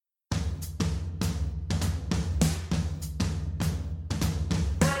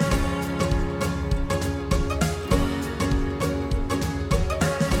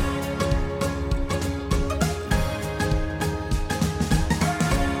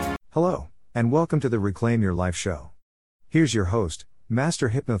Hello, and welcome to the Reclaim Your Life show. Here's your host, Master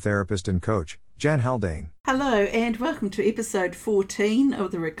Hypnotherapist and Coach, Jan Haldane. Hello, and welcome to episode 14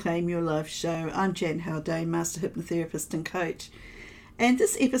 of the Reclaim Your Life show. I'm Jan Haldane, Master Hypnotherapist and Coach. And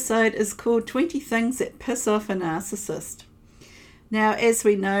this episode is called 20 Things That Piss Off a Narcissist. Now, as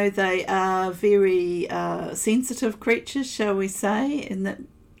we know, they are very sensitive creatures, shall we say, and that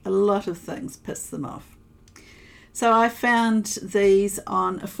a lot of things piss them off. So I found these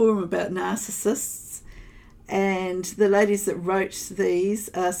on a forum about narcissists, and the ladies that wrote these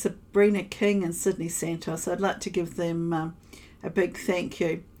are Sabrina King and Sydney Santos. I'd like to give them a big thank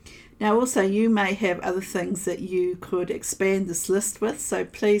you. Now also, you may have other things that you could expand this list with, so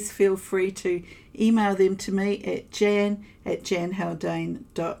please feel free to email them to me at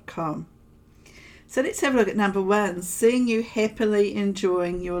jan@janhaldane.com. So let's have a look at number 1, seeing you happily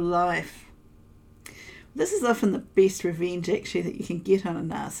enjoying your life. This is often the best revenge, actually, that you can get on a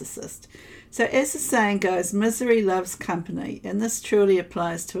narcissist. So as the saying goes, misery loves company, and this truly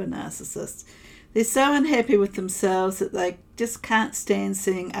applies to a narcissist. They're so unhappy with themselves that they just can't stand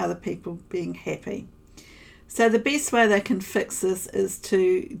seeing other people being happy. So the best way they can fix this is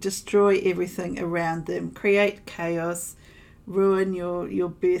to destroy everything around them, create chaos, ruin your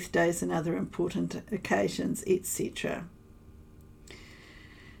birthdays and other important occasions, etc.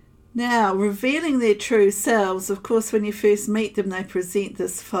 Now, revealing their true selves, of course, when you first meet them, they present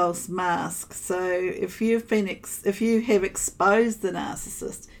this false mask. So if you have exposed the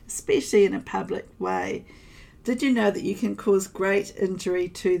narcissist, especially in a public way, did you know that you can cause great injury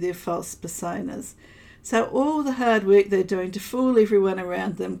to their false personas? So all the hard work they're doing to fool everyone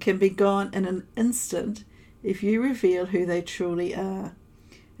around them can be gone in an instant if you reveal who they truly are.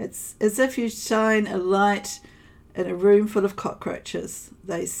 It's as if you shine a light in a room full of cockroaches.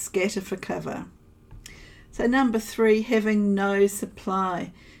 They scatter for cover. So number 3, having no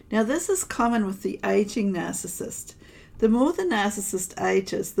supply. Now this is common with the aging narcissist. The more the narcissist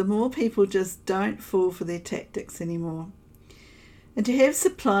ages, the more people just don't fall for their tactics anymore. And to have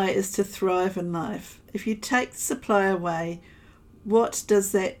supply is to thrive in life. If you take the supply away, what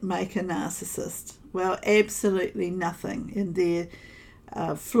does that make a narcissist? Well, absolutely nothing in their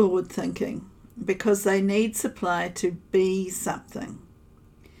flawed thinking, because they need supply to be something.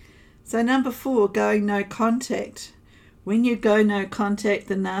 So number 4, going no contact. When you go no contact,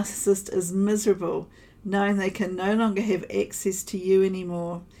 the narcissist is miserable, knowing they can no longer have access to you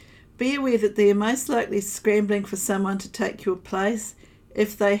anymore. Be aware that they are most likely scrambling for someone to take your place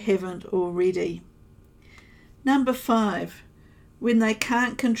if they haven't already. Number 5, when they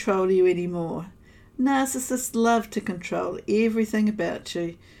can't control you anymore. Narcissists love to control everything about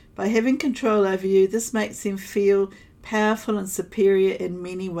you. By having control over you, this makes them feel powerful and superior in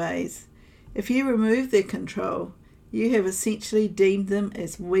many ways. If you remove their control, you have essentially deemed them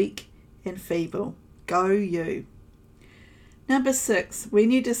as weak and feeble. Go you. Number 6, when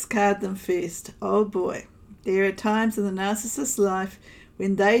you discard them first. Oh boy, there are times in the narcissist's life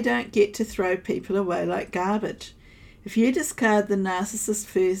when they don't get to throw people away like garbage. If you discard the narcissist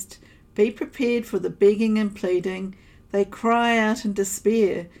first, be prepared for the begging and pleading. They cry out in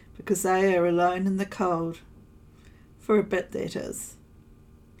despair because they are alone in the cold. For a bit, that is.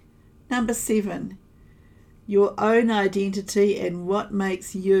 Number 7, your own identity and what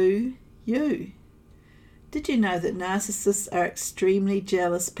makes you, you. Did you know that narcissists are extremely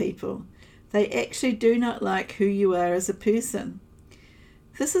jealous people? They actually do not like who you are as a person.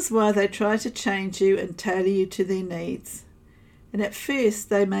 This is why they try to change you and tailor you to their needs. And at first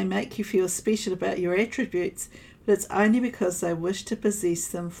they may make you feel special about your attributes, but it's only because they wish to possess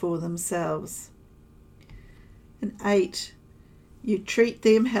them for themselves. And 8, you treat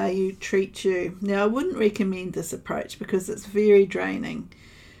them how you treat you. Now, I wouldn't recommend this approach because it's very draining.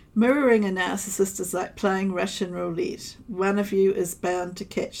 Mirroring a narcissist is like playing Russian roulette. One of you is bound to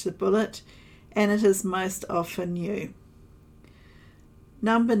catch the bullet, and it is most often you.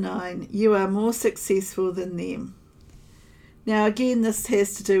 Number 9, you are more successful than them. Now again, this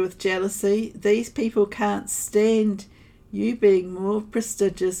has to do with jealousy. These people can't stand you being more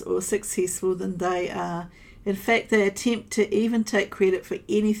prestigious or successful than they are. In fact, they attempt to even take credit for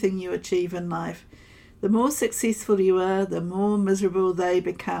anything you achieve in life. The more successful you are, the more miserable they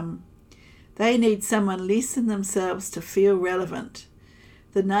become. They need someone less than themselves to feel relevant.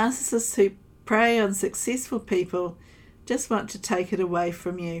 The narcissists who prey on successful people just want to take it away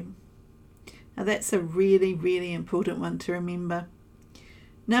from you. Now that's a really, really important one to remember.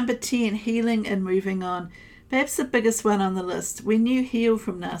 Number 10, healing and moving on. Perhaps the biggest one on the list. When you heal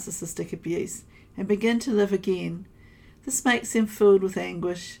from narcissistic abuse and begin to live again, this makes them filled with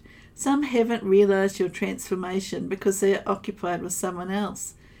anguish. Some haven't realized your transformation because they are occupied with someone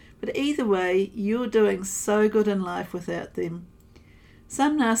else. But either way, you're doing so good in life without them.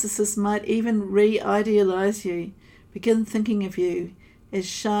 Some narcissists might even re-idealize you, begin thinking of you as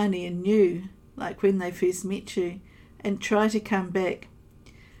shiny and new, like when they first met you, and try to come back.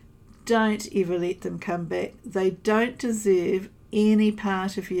 Don't ever let them come back. They don't deserve any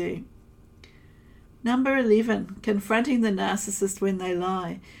part of you. Number 11, confronting the narcissist when they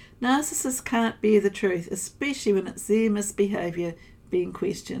lie. Narcissists can't bear the truth, especially when it's their misbehaviour being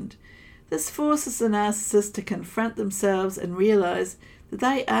questioned. This forces the narcissist to confront themselves and realise that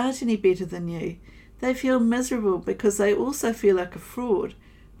they aren't any better than you. They feel miserable because they also feel like a fraud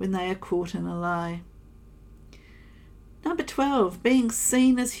when they are caught in a lie. Number 12, being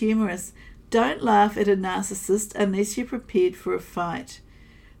seen as humorous. Don't laugh at a narcissist unless you're prepared for a fight.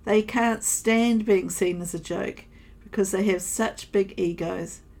 They can't stand being seen as a joke because they have such big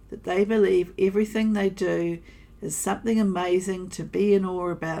egos that they believe everything they do is something amazing to be in awe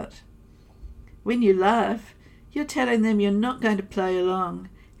about. When you laugh, you're telling them you're not going to play along,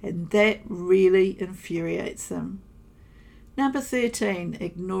 and that really infuriates them. Number 13,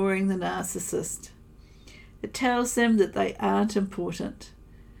 ignoring the narcissist. It tells them that they aren't important.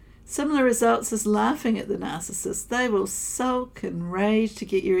 Similar results as laughing at the narcissist. They will sulk and rage to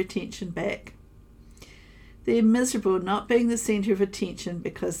get your attention back. They're miserable not being the centre of attention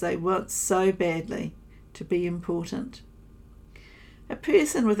because they want so badly to be important. A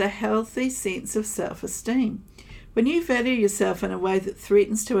person with a healthy sense of self-esteem. When you value yourself in a way that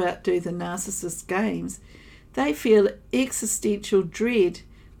threatens to outdo the narcissist's games, they feel existential dread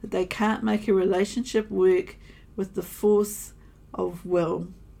that they can't make a relationship work with the force of will,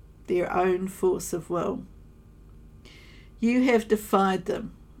 their own force of will. You have defied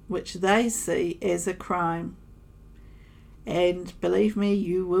them, which they see as a crime. And believe me,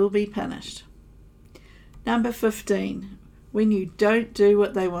 you will be punished. Number 15, when you don't do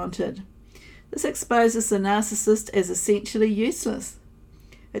what they wanted. This exposes the narcissist as essentially useless.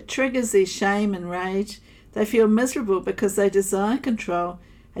 It triggers their shame and rage. They feel miserable because they desire control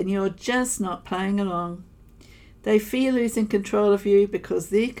and you're just not playing along. They fear losing control of you because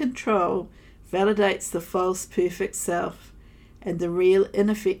their control validates the false perfect self and the real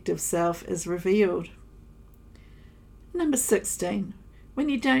ineffective self is revealed. Number 16, when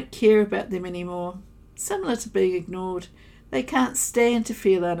you don't care about them anymore. Similar to being ignored, they can't stand to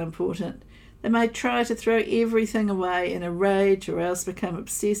feel unimportant. They may try to throw everything away in a rage or else become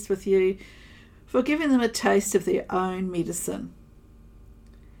obsessed with you for giving them a taste of their own medicine.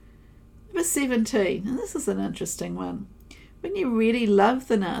 Number 17, and this is an interesting one. When you really love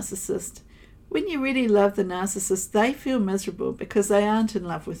the narcissist, they feel miserable because they aren't in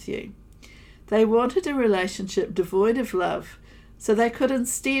love with you. They wanted a relationship devoid of love, so they could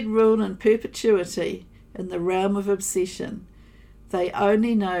instead rule in perpetuity in the realm of obsession. They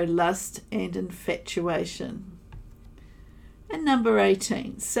only know lust and infatuation. And number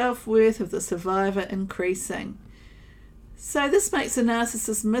 18, self-worth of the survivor increasing. So this makes a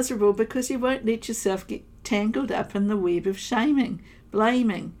narcissist miserable because you won't let yourself get tangled up in the web of shaming,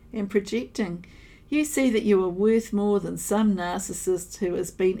 blaming, and projecting. You see that you are worth more than some narcissist who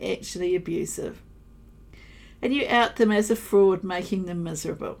has been actually abusive. And you out them as a fraud, making them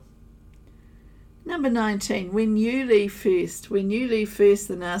miserable. Number 19, when you leave first, the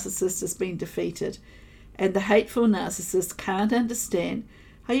narcissist has been defeated, and the hateful narcissist can't understand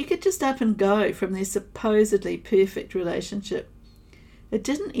how you could just up and go from their supposedly perfect relationship. It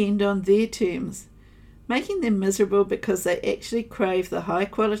didn't end on their terms, making them miserable because they actually crave the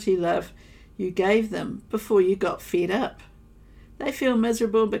high-quality love you gave them before you got fed up. They feel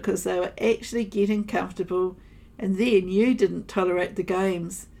miserable because they were actually getting comfortable, and then you didn't tolerate the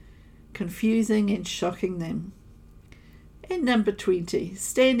games, confusing and shocking them. And number 20,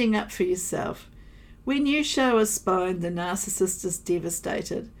 standing up for yourself. When you show a spine, the narcissist is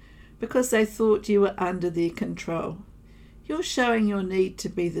devastated because they thought you were under their control. You're showing your need to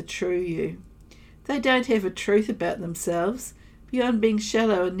be the true you. They don't have a truth about themselves beyond being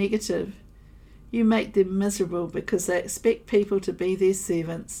shallow and negative. You make them miserable because they expect people to be their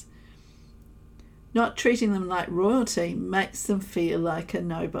servants. Not treating them like royalty makes them feel like a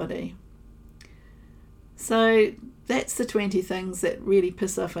nobody. So that's the 20 things that really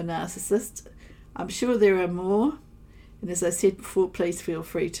piss off a narcissist. I'm sure there are more. And as I said before, please feel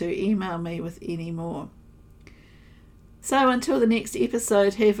free to email me with any more. So until the next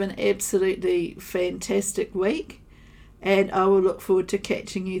episode, have an absolutely fantastic week. And I will look forward to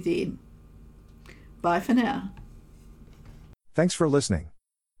catching you then. Bye for now. Thanks for listening.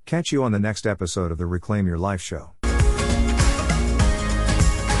 Catch you on the next episode of the Reclaim Your Life show.